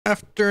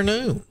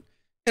afternoon,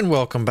 and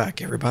welcome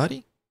back,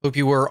 everybody. Hope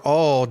you are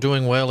all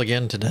doing well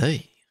again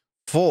today.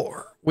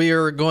 For we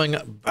are going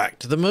back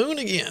to the moon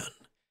again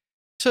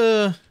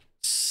to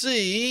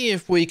see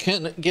if we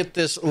can get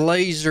this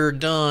laser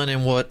done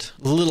in what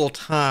little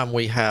time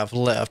we have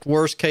left.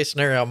 Worst case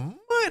scenario, I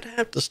might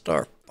have to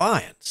start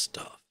buying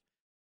stuff.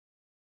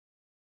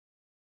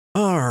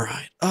 All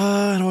right.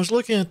 And I was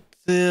looking at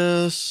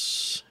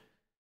this.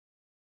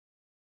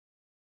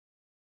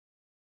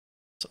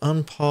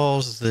 Let's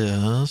unpause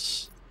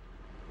this.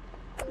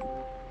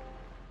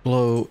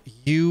 Blow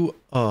you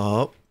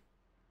up.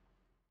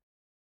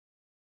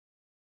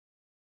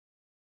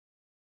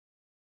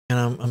 And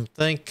I'm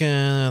thinking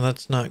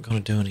that's not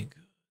going to do any good.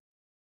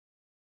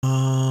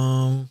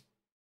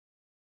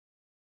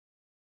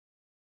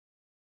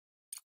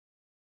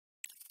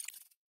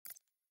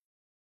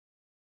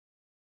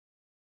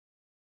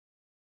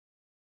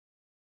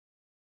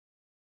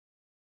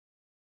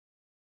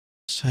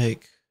 Let's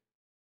take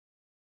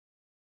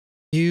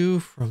you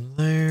from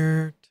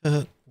there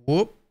to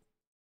whoop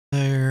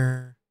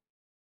there.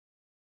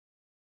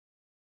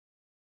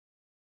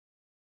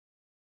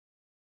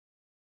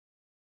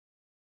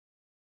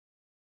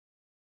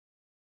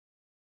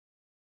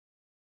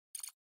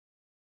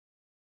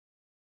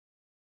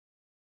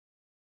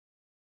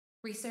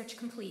 Research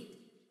complete.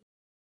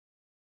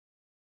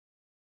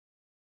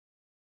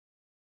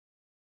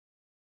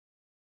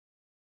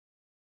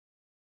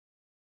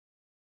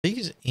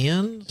 These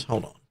ends,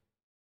 hold on.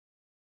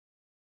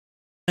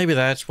 Maybe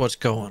that's what's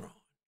going on.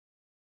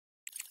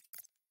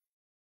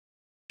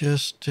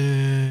 Just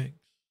we're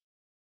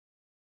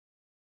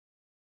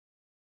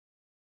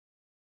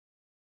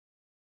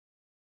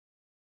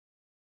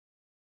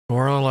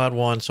only allowed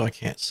one, so I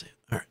can't see it.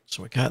 All right,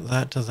 so we got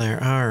that to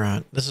there. All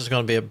right, this is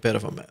going to be a bit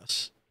of a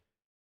mess.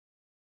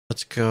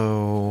 Let's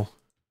go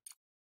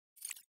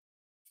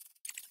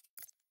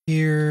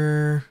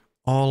here,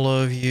 all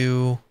of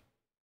you.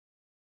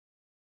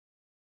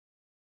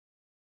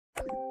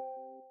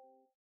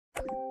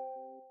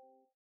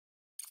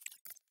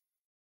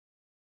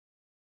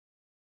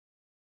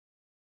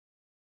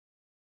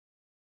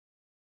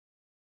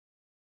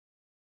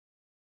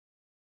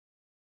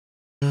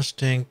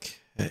 Just in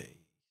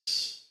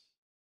case.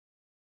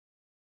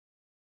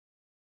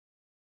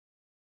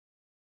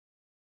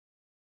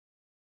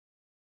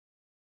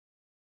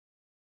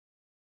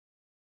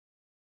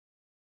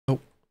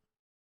 Nope.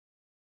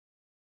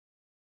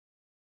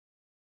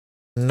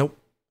 Nope.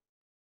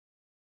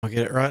 I'll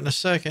get it right in a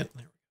second.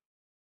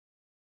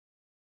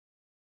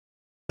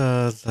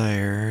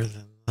 There,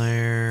 then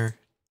there,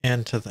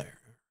 and to there.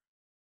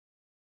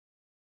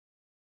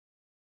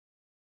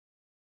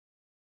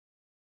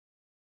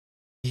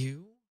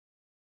 You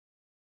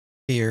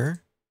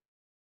here.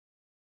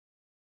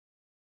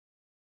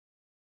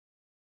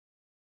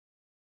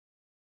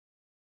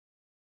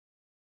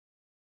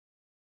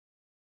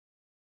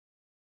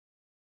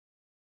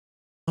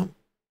 Oh,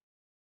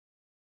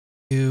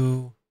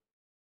 you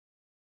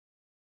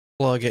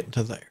plug it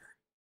into there.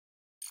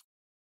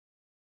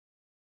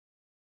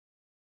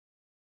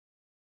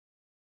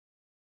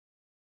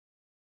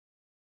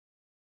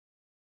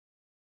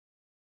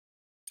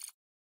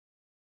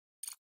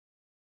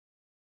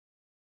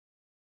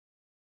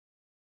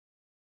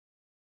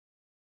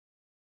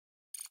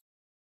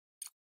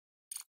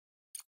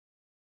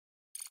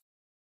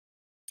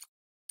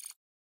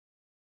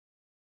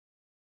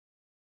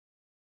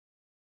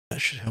 That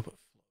should help it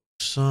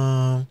flow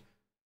some.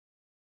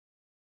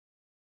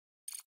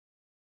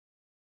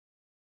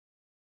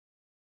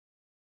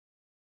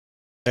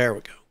 There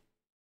we go.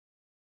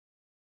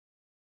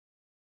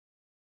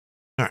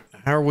 All right,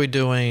 how are we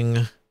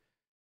doing?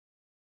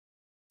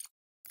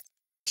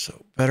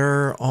 So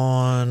better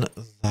on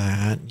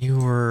that. You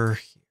were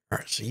here. All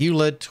right, so you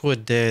led to a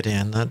dead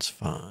end. That's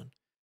fine.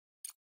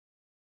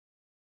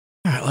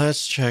 All right,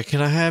 let's check.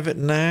 Can I have it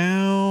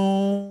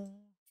now?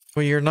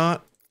 Well, you're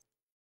not.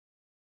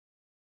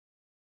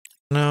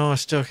 No, I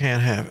still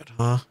can't have it,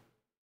 huh?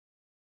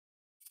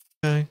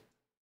 Okay.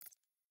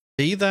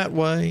 Be that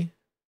way.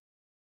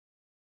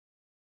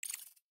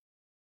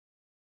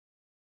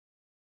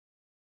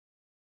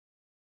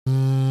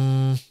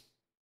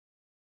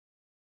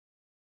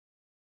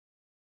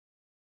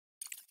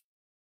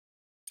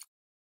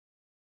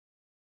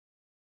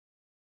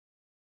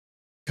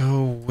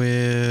 Go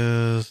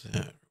with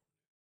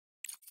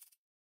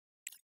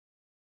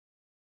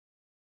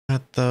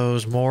got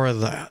those, more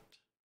of that.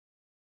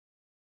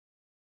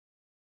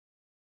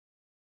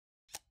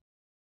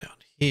 Down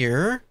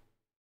here.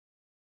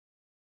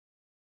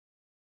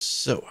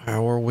 So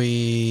how are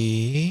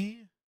we?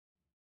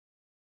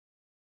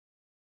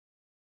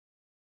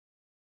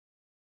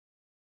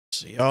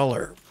 So y'all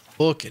are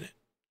booking it.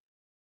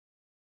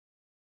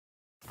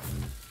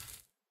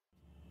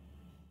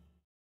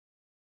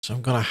 So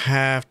I'm gonna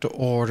have to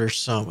order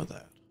some of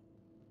that.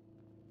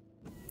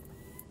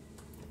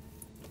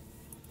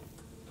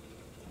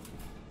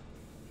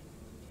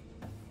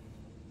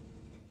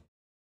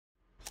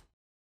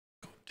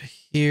 Go to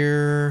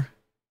here.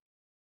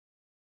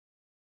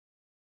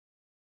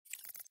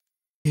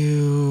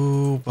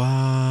 You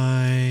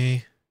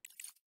buy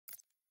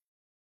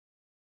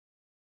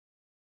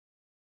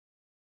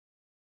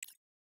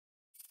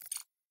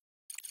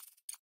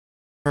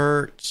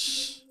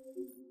hurts.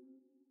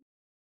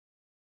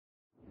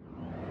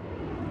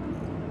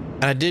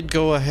 And I did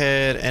go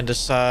ahead and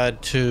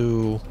decide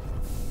to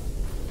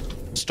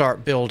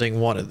start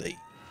building one of these.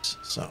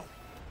 So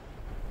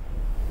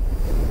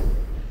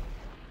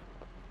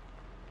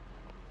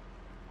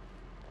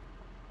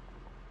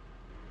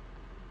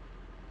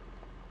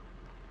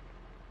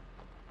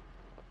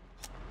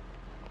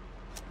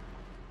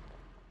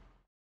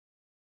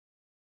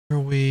are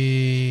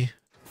we?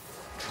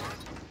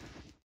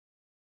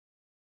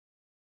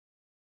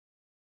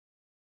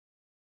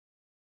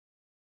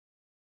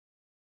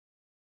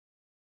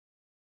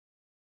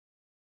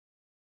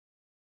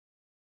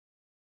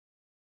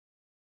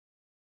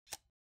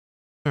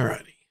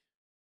 Alrighty.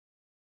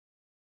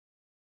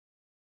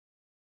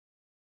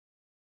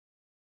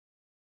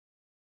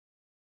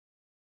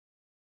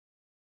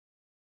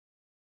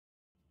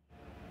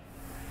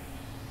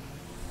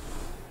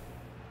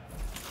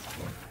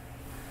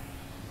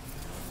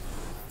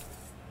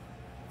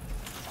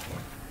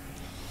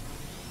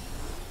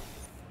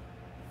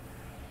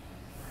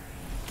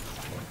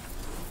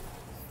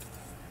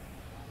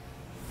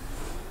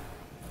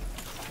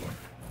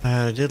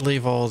 I did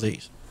leave all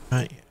these.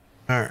 Right.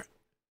 All right.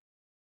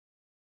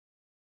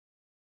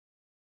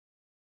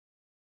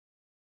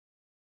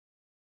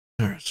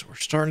 All right. So we're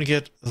starting to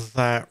get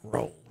that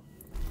roll.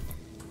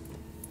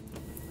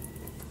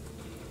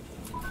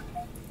 All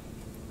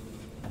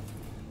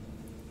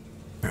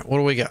right. What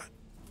do we got?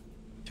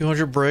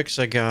 200 bricks.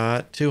 I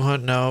got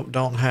 200. No,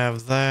 don't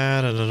have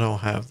that, and I don't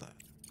have that.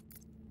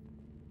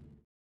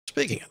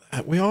 Speaking of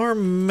that, we are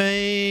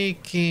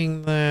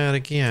making that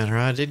again,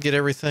 right? I did get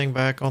everything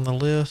back on the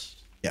list.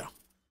 Yeah.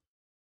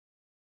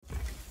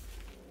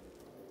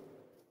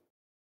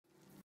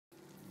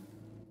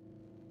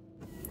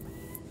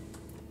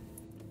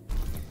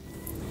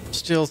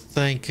 Still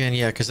thinking,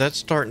 yeah, because that's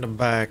starting to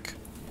back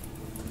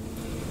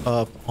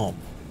up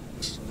almost.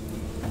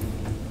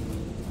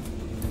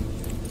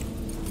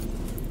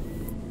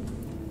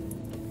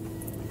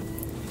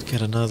 Let's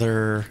get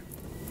another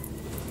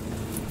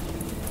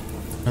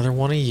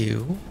one of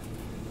you.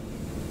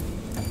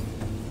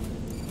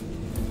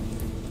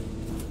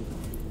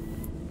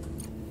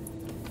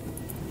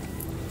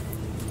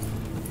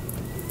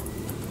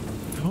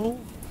 Oh.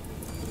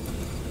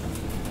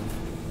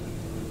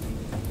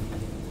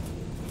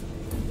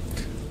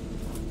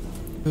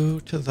 Go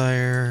to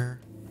there.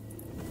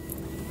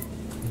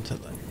 To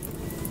there.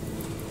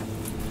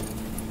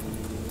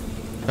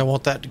 I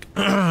want that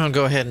to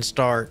go ahead and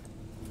start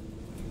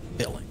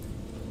filling.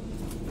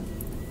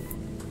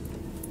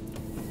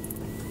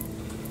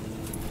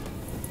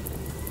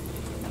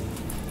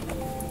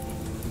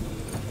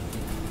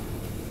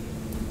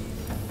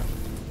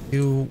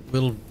 You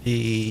will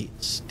be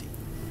Steve.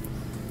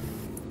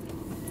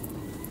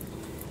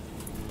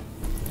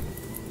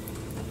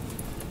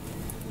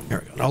 There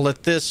we go. I'll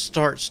let this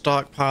start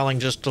stockpiling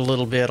just a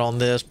little bit on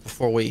this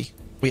before we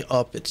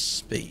up its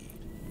speed.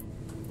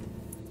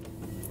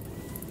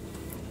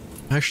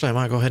 Actually, I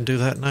might go ahead and do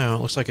that now.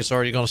 It looks like it's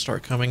already going to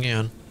start coming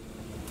in.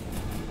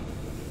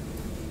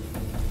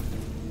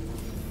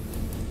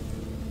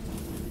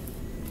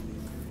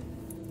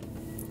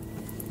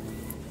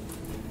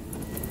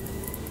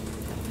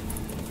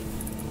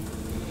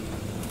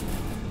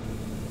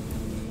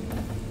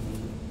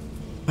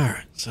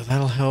 Alright, so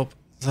that'll help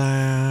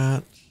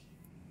that.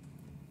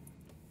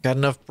 Got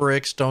enough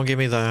bricks, don't give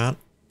me that.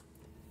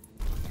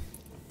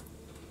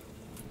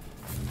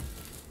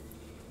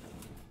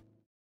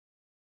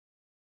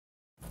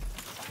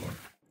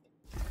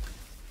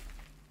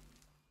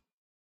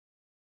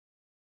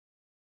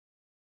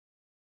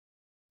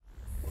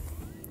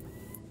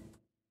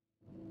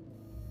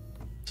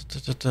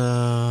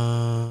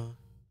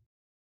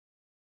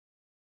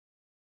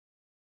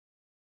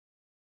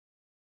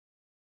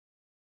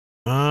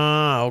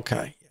 Ah,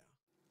 okay.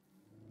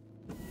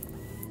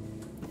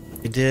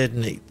 We did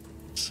need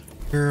this.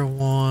 You're a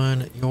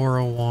one, you're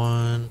a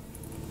one.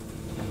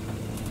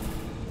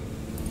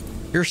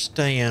 You're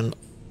staying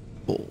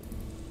full.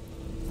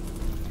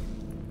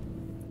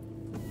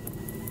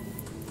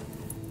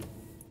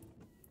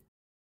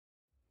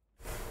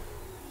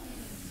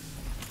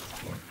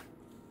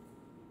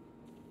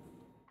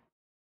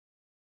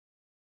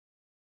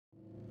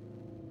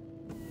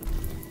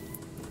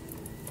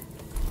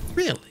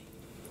 Really?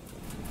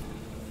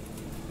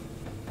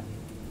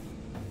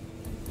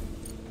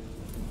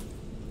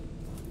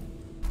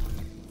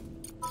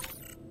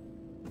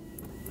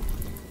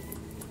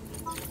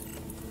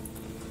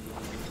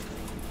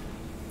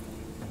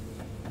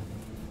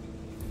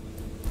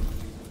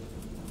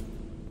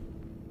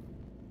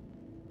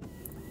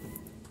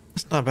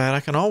 That's not bad. I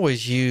can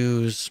always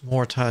use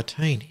more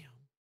titanium.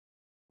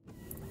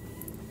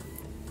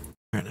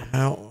 All right,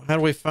 how do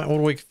we find, what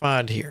do we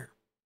find here?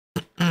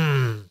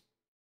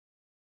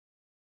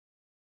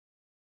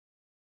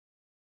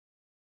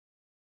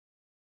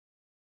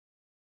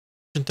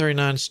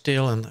 1039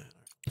 still in there.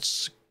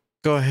 Let's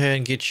go ahead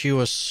and get you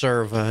a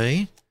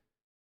survey.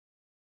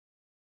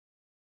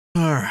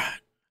 All right.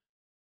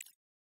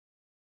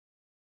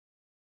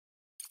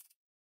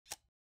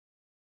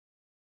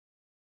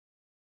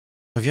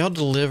 Have y'all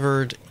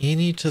delivered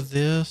any to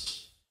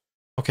this?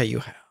 Okay, you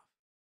have.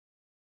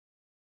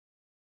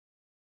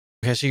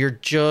 Okay, so you're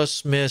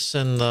just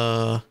missing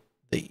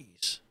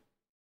these.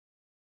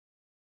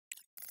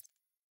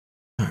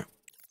 All right.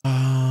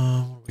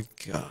 What do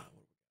we got?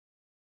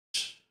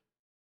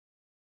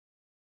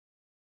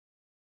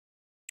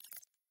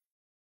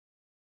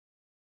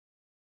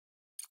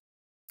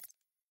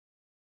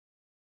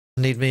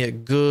 Need me a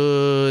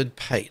good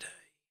payday.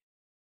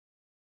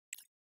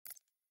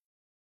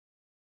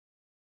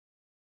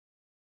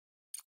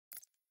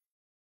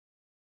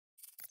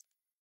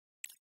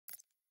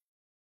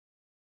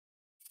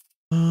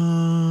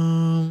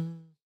 Hmm.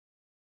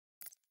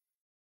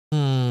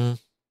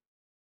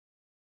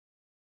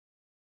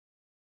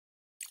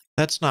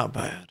 That's not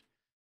bad.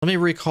 Let me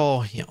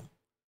recall him.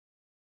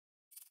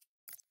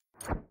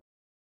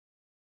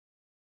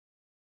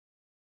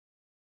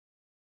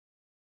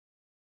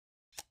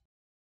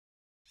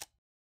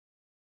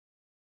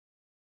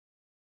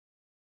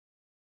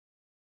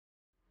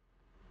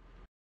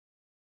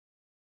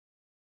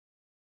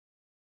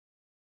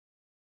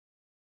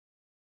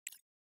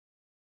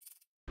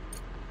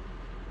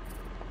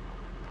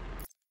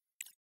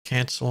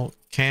 Cancel.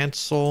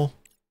 Cancel.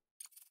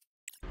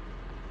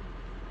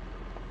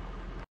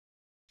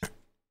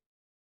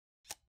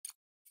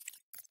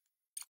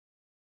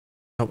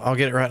 Oh, I'll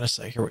get it right in a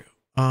sec. Here we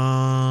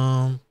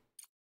go.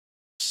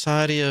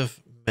 Society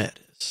of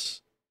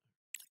Metis.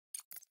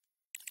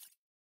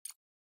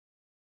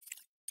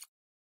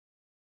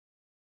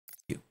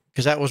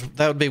 Because that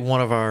would be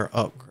one of our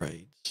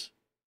upgrades.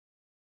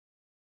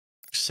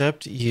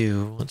 Accept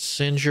you. Let's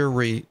send your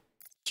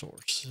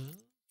resources.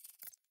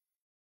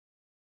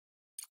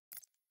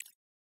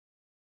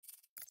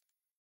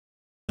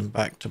 And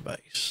back to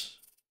base.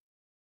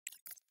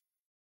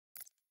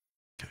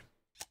 Okay.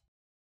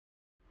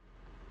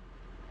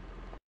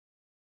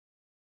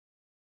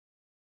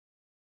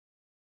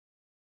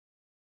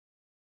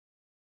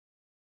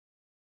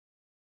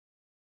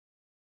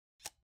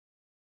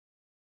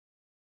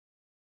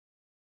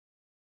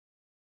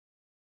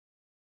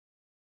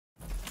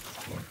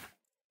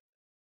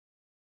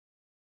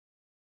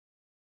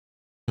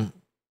 Hmm.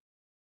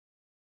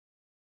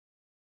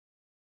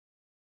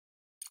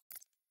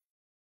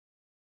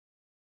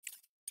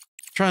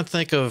 Trying to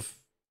think of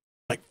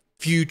like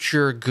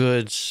future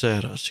good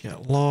setups. You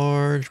got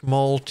large,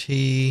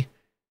 multi.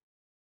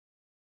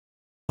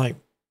 Like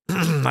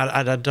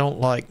I don't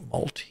like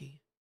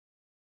multi.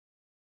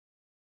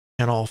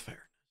 In all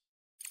fairness.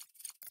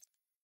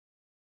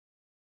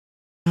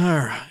 All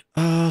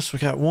right. So we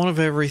got one of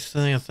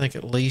everything. I think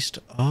at least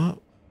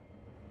up.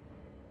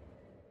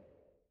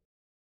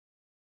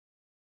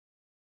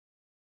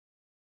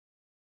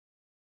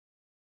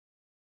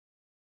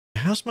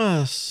 How's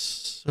my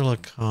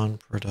silicon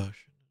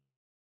production?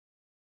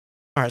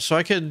 All right, so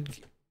I could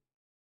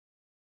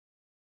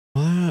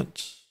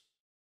that.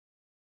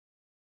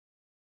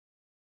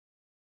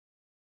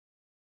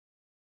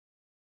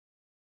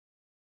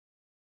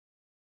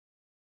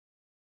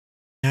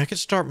 Yeah, I could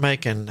start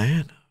making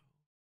nano.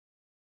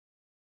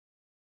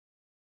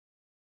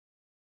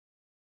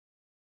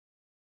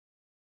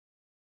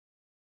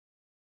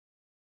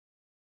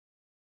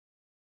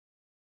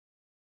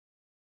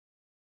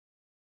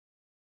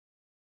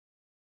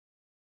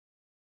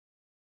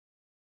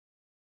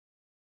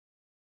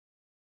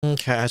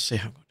 Okay, I see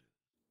how I'm going to do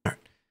it. All right,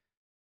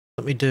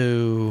 let me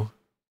do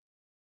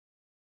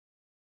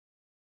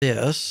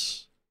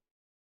this.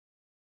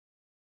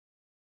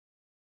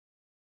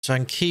 So I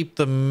can keep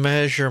the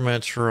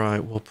measurements right.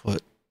 We'll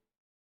put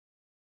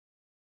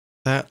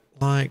that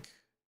like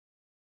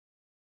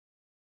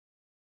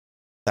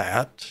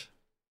that.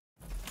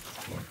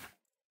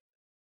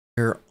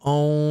 You're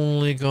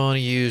only going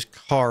to use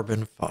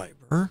carbon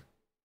fiber.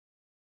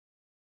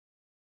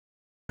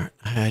 All right,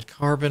 I had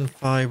carbon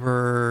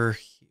fiber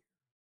here.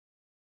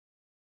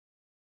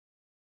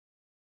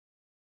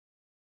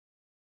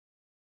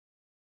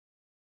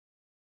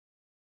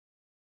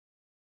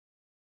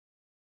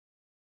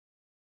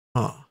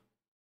 Huh.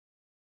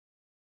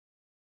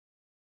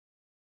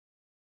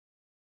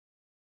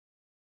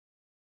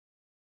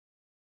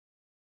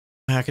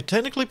 I could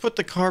technically put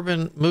the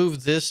carbon,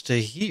 move this to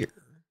here.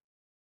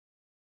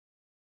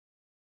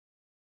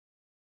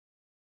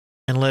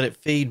 And let it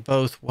feed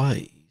both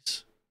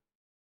ways.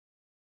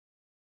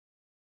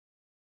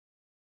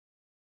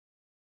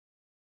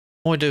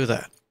 Why do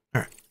that?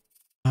 All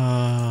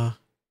right.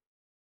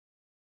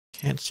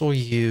 Cancel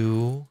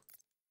you.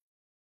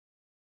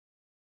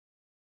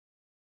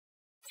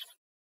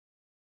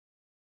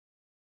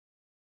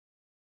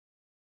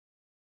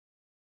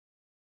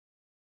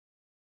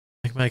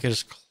 I can make it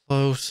as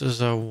close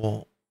as I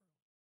want.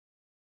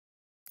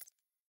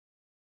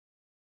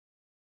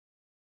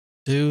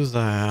 Do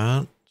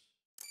that.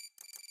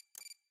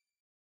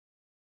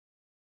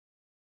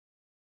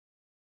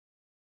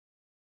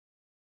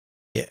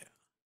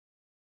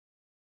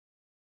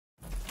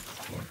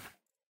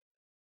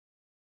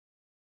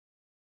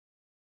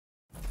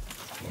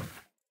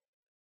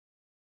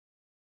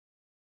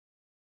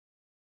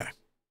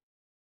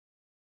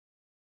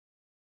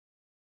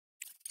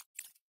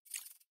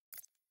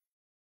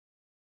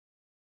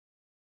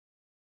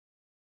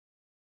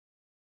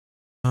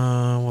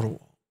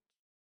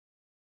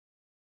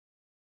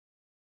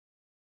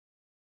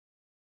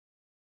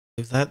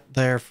 Leave that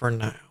there for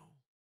now.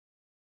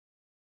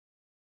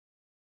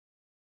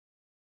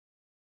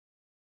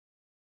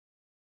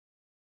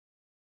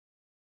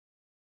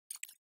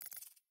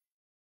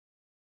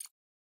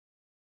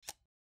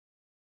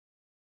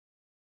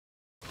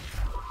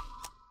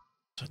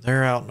 So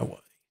they're out and away.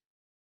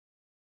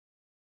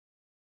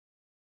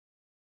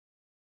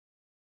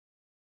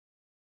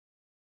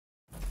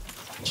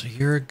 So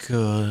you're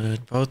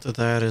good. Both of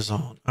that is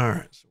on. All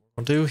right. So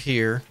what we'll do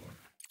here,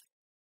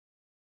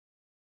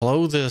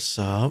 blow this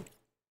up.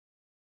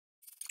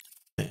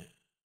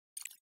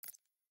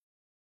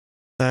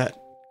 That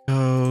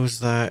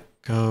goes, that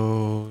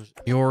goes.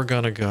 You're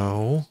gonna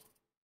go.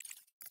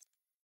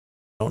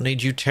 Don't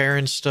need you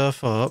tearing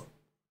stuff up.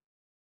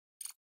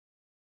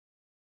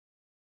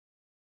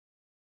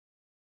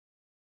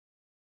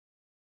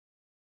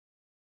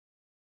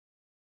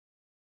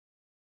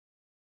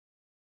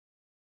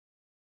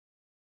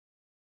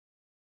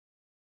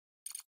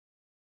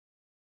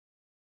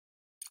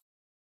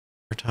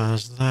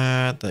 Advertise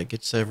that. That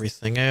gets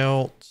everything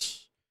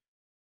else.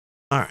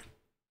 All right.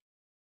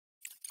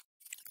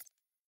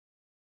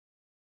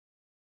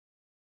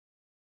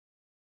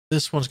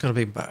 This one's going to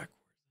be backward.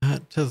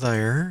 That to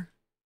there.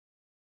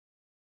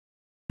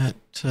 That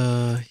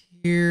to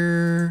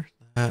here.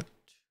 That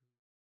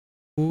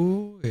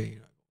to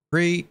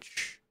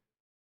reach.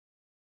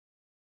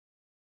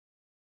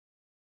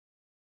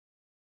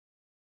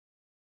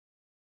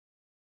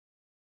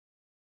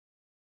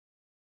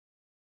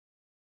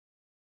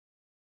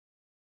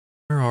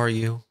 Where are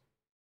you?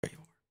 There you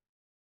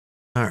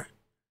are. All right.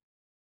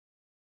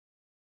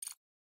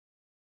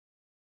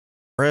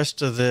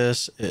 Rest of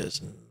this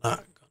is not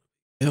going to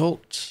be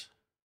built.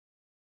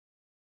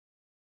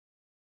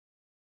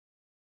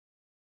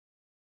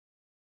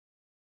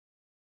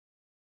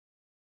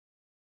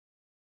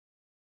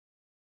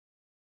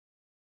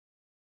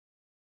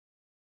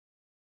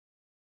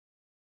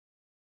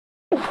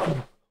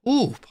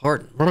 Ooh,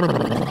 pardon.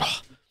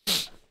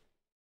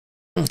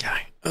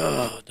 Okay.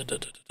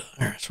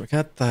 All right, so we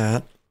got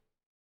that.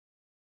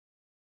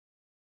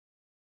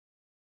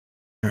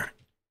 All right.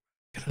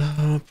 Get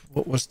up.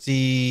 What was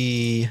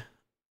the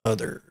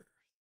other?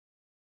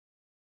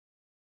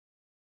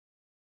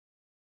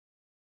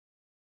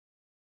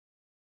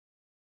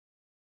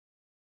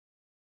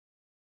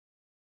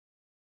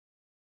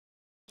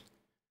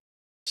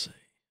 Let's see.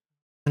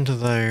 Into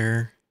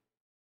there.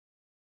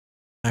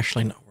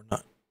 Actually, no, we're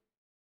not.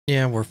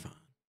 Yeah, we're fine.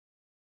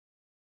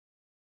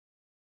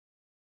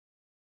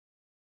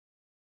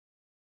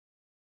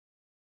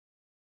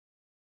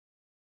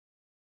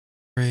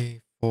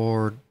 3,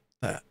 4,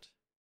 that.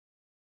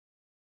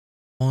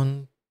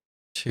 1,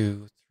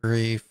 2,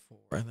 3, 4,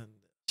 and then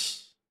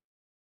this.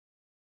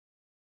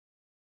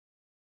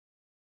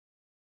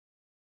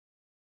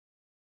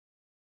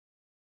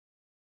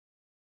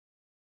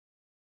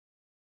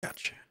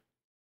 Gotcha.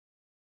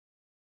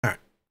 All right.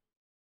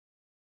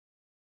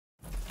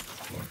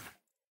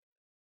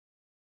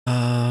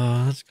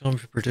 Let's go be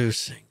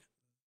producing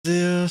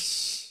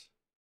this.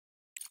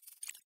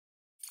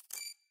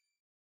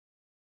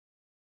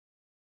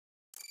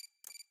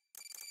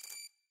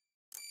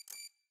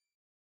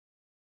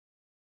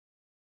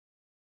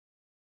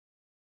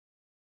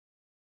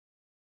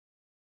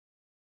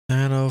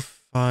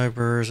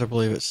 Nanofibers, I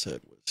believe it said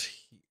was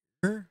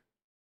here.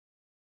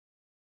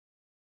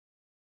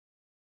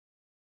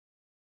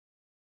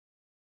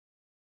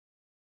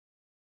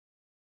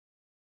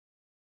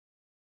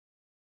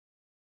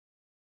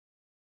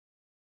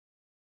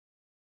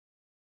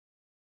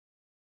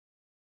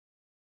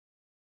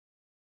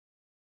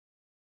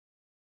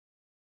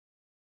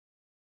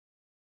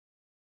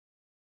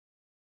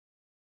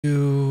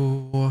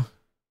 You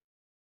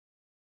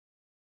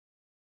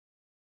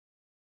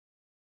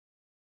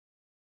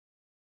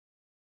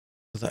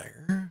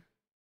there.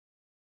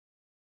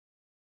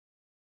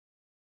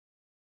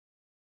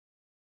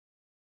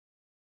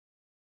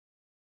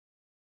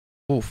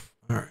 Oof.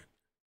 All right.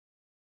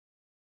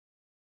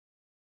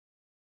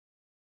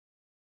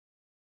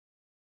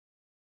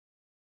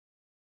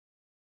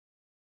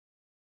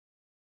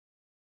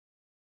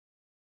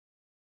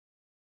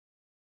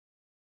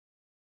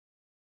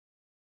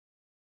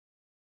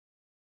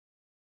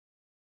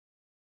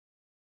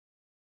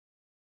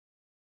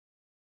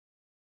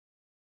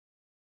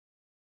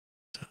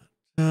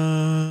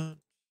 Uh,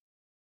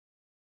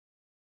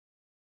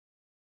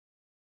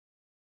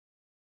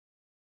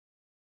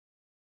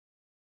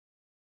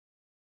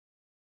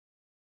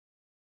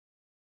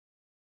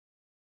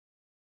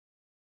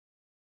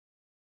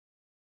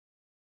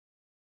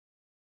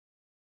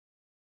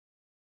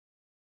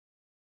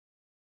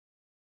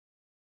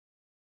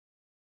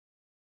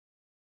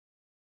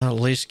 at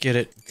least get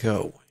it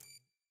going.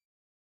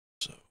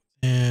 So,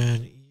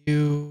 and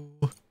you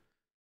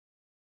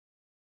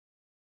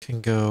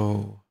can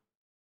go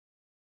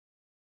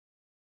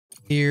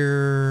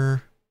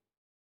here.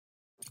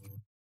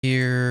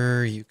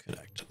 Here, you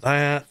connect to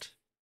that.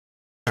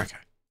 Okay.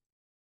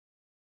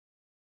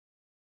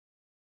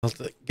 Let's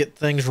get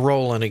things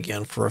rolling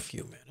again for a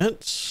few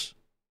minutes.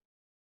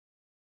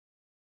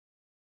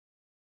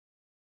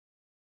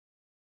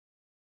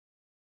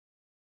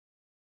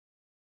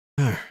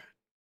 All right.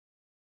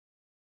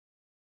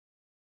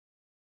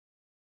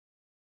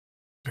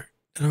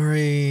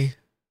 Already.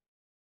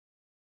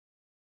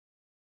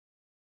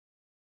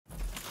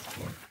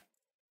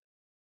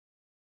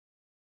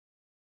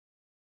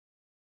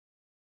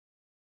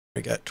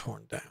 It got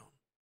torn down.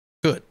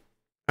 Good.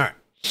 All right.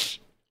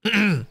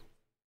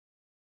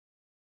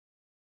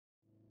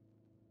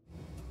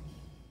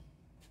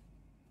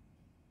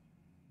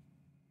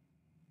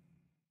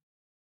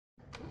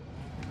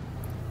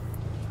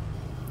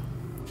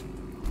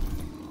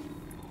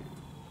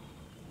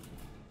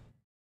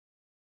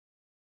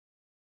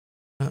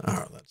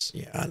 Oh, that's,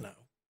 yeah, I know.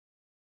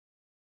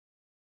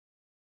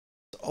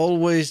 It's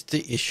always the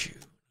issue.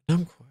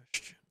 Dumb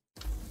question.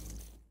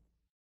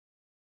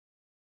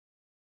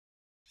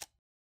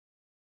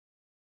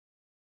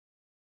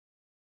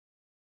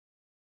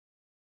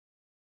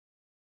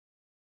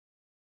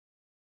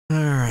 All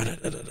right.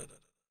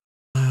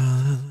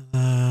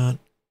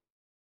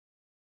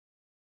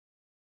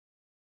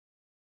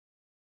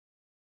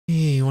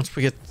 Once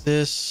we get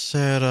this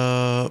set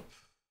up.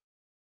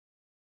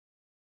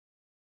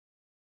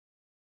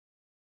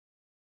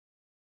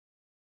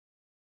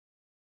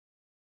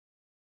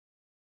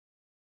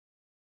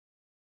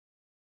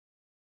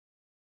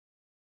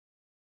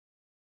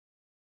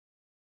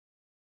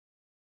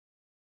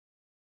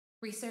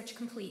 Research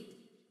complete.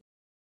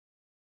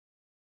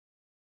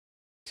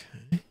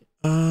 Okay.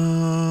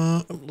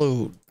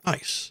 Upload.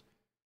 Nice.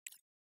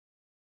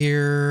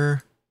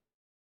 Here.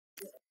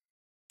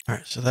 All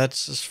right, so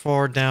that's as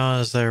far down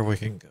as there we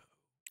can go.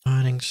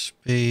 Mining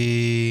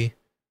speed.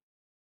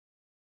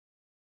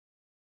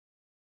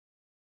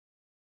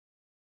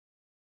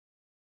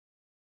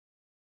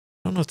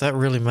 I don't know if that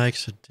really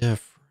makes a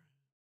difference.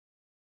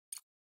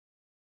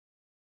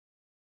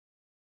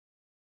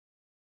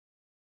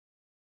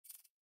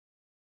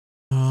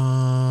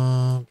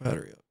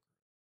 Battery up.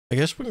 I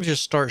guess we can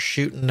just start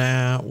shooting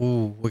now.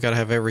 Ooh, we gotta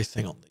have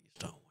everything on these,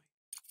 don't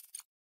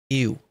we?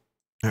 Ew.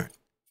 All right.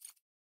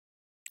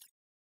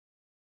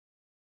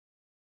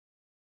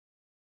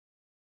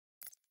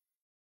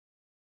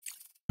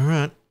 All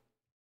right.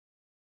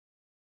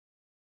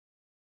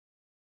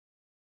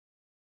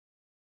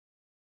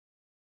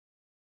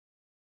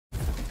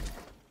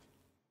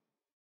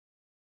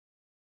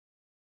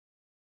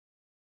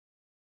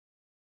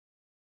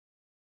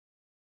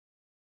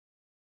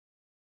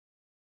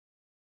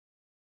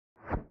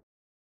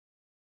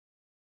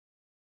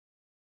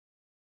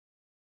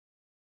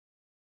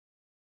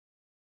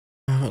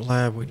 Private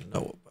lab we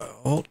know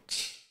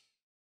about.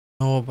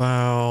 Know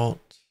about.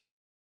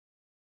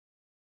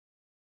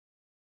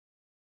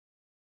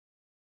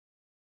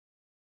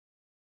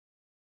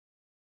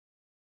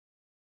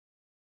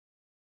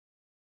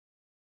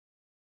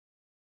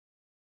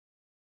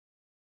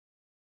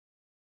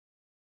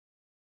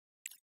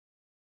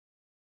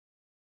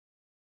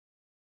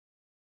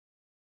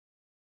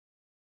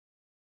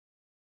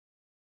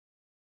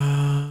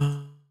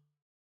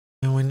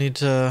 And we need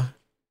to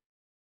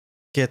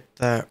get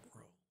that.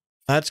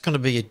 That's going to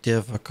be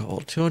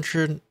difficult.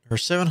 200 or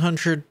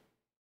 700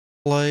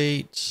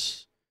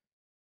 plates.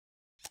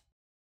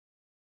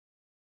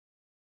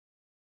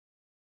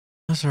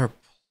 That's our.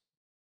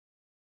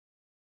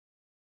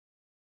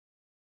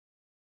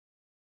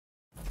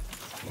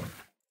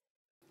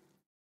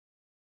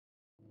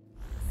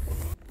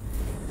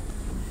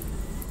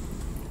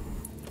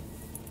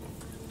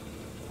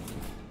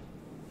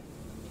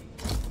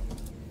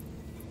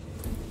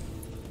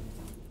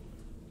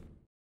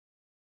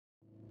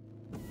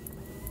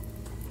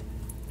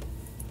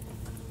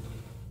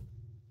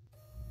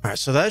 All right,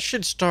 so that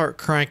should start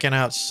cranking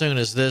out soon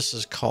as this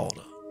is called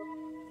up.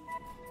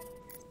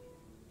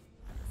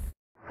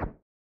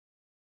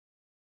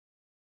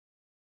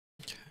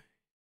 Okay.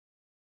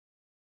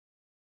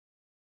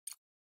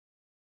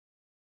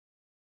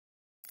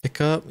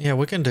 Pick up. Yeah,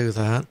 we can do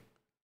that.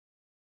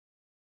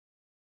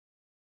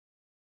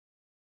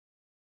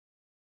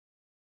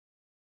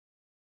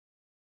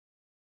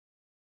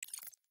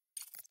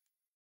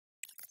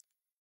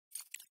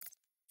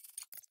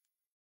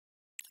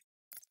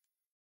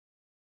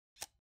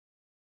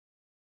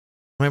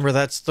 Remember,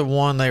 that's the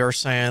one they were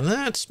saying,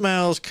 that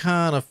smells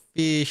kind of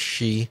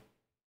fishy.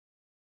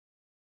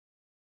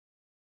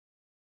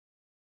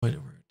 Wait,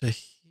 we're to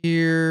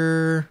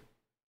here.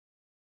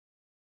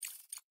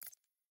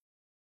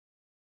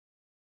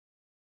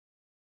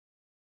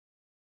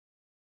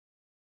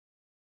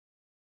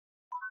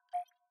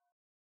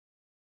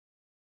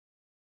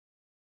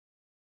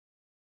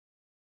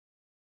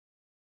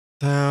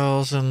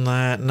 Thousand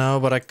that. No,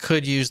 but I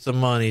could use the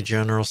money,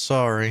 General.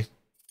 Sorry.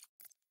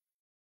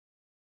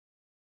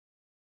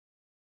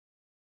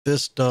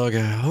 This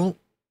dugout.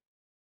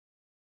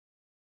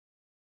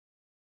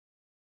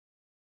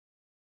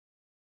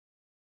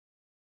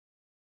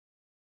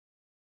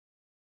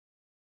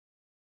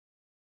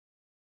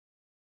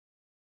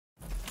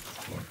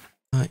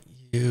 Not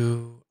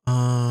you.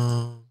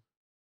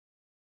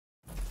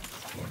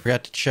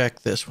 Forgot to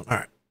check this one. All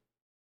right.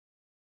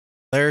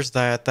 There's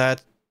that.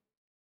 That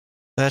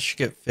should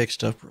get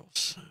fixed up real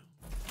soon.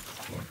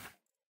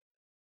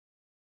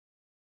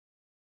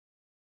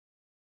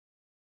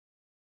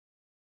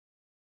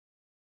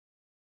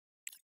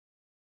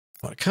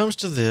 When it comes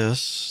to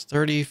this,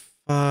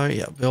 35,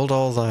 yeah, build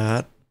all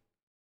that.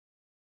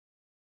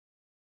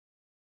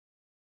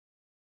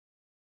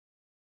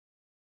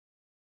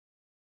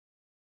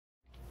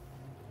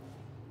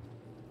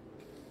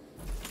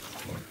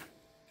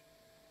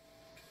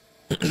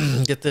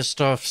 Get this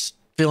stuff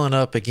filling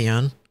up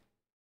again.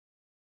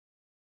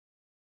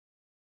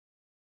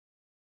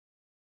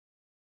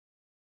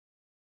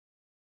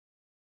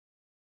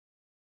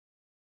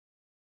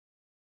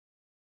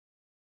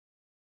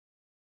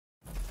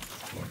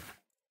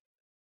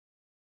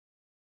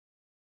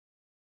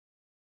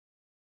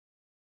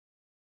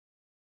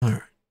 All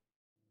right.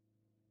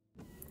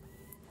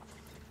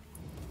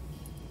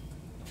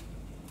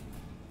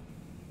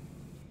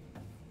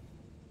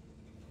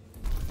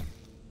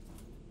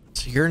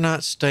 So you're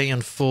not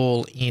staying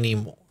full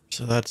anymore,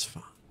 so that's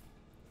fine.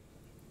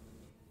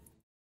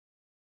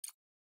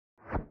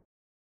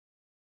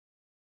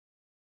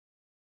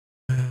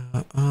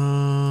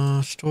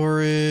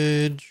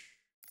 Storage.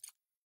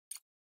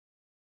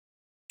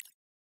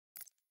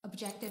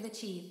 Objective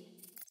achieved.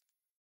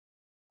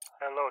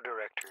 Hello,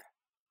 Director.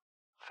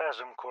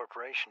 Phasm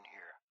Corporation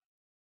here.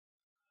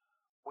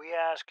 We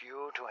ask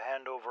you to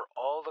hand over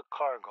all the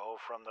cargo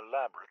from the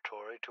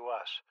laboratory to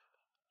us,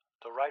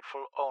 the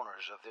rightful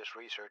owners of this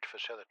research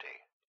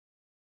facility.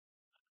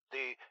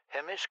 The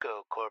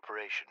Hemisco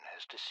Corporation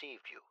has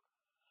deceived you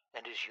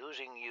and is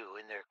using you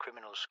in their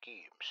criminal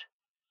schemes.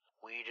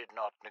 We did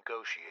not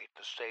negotiate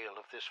the sale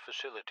of this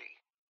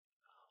facility.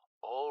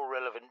 All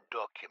relevant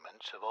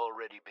documents have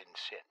already been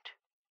sent.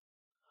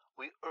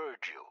 We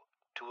urge you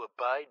to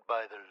abide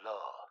by the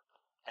law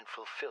and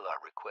fulfill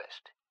our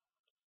request.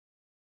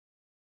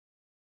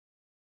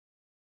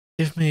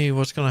 Give me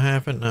what's going to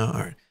happen. No,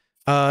 all right.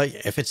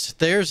 If it's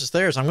theirs, it's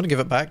theirs. I'm going to give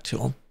it back to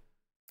them.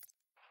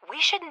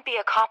 We shouldn't be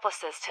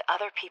accomplices to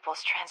other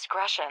people's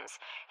transgressions.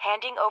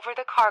 Handing over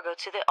the cargo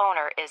to the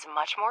owner is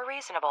much more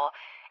reasonable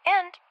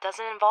and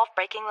doesn't involve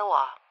breaking the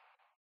law.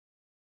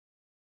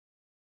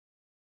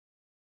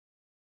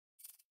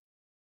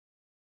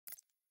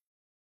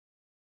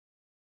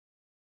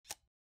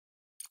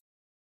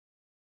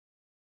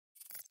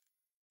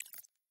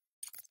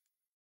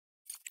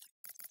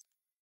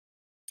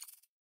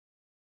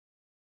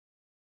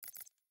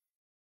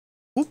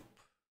 Whoop.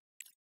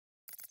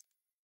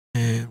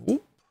 And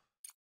whoop.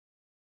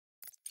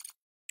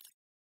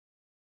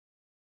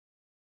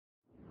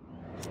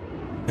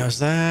 Does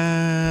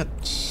that?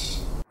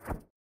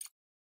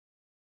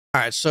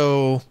 All right,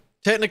 so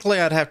technically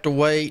I'd have to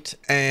wait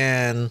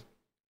and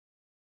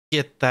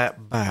get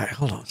that back.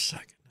 Hold on a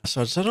second.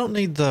 So I don't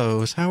need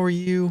those. How are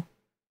you?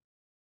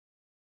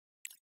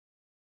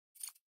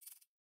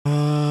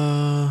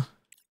 Let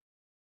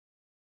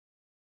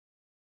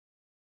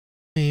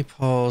me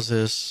pause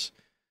this.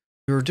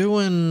 We were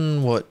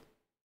doing what?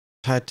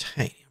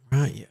 Titanium,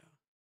 right? Yeah.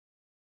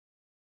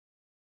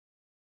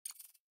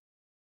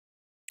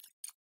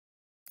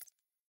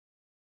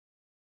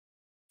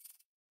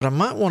 But I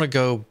might want to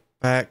go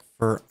back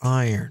for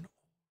iron.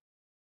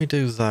 Let me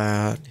do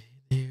that.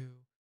 Let's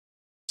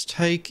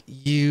take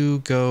you,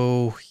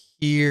 go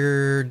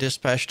here,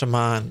 dispatch to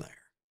mine there.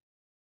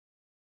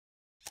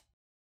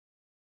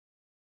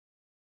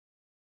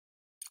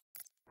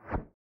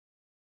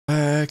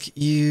 Back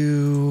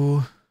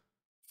you.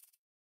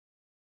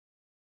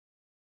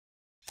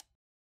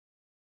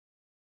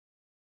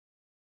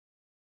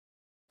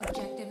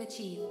 Objective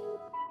achieved.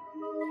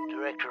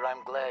 Director,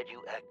 I'm glad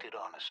you acted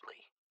honestly.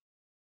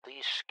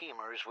 These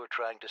schemers were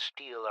trying to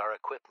steal our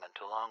equipment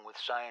along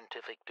with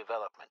scientific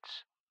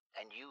developments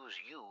and use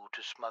you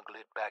to smuggle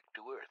it back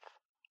to Earth.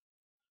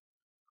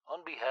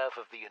 On behalf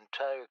of the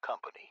entire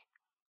company,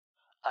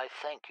 I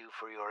thank you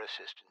for your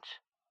assistance.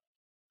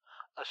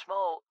 A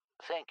small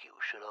thank you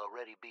should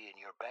already be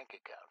in your bank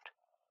account.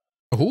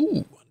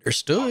 Ooh,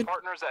 understood. Our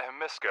partners at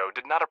Hemisco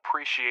did not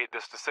appreciate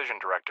this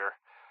decision,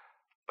 Director.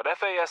 But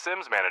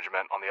FASM's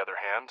management, on the other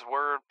hand,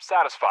 were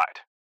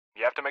satisfied.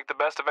 You have to make the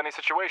best of any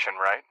situation,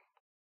 right?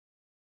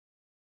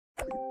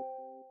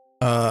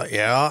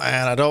 Yeah,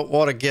 and I don't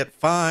want to get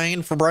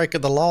fined for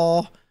breaking the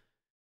law.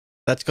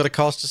 That's going to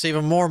cost us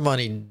even more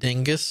money,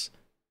 dingus.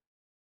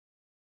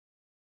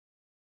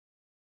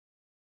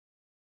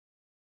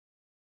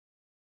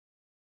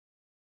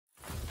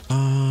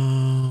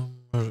 So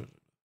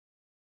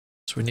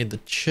we need the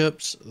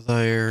chips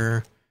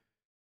there.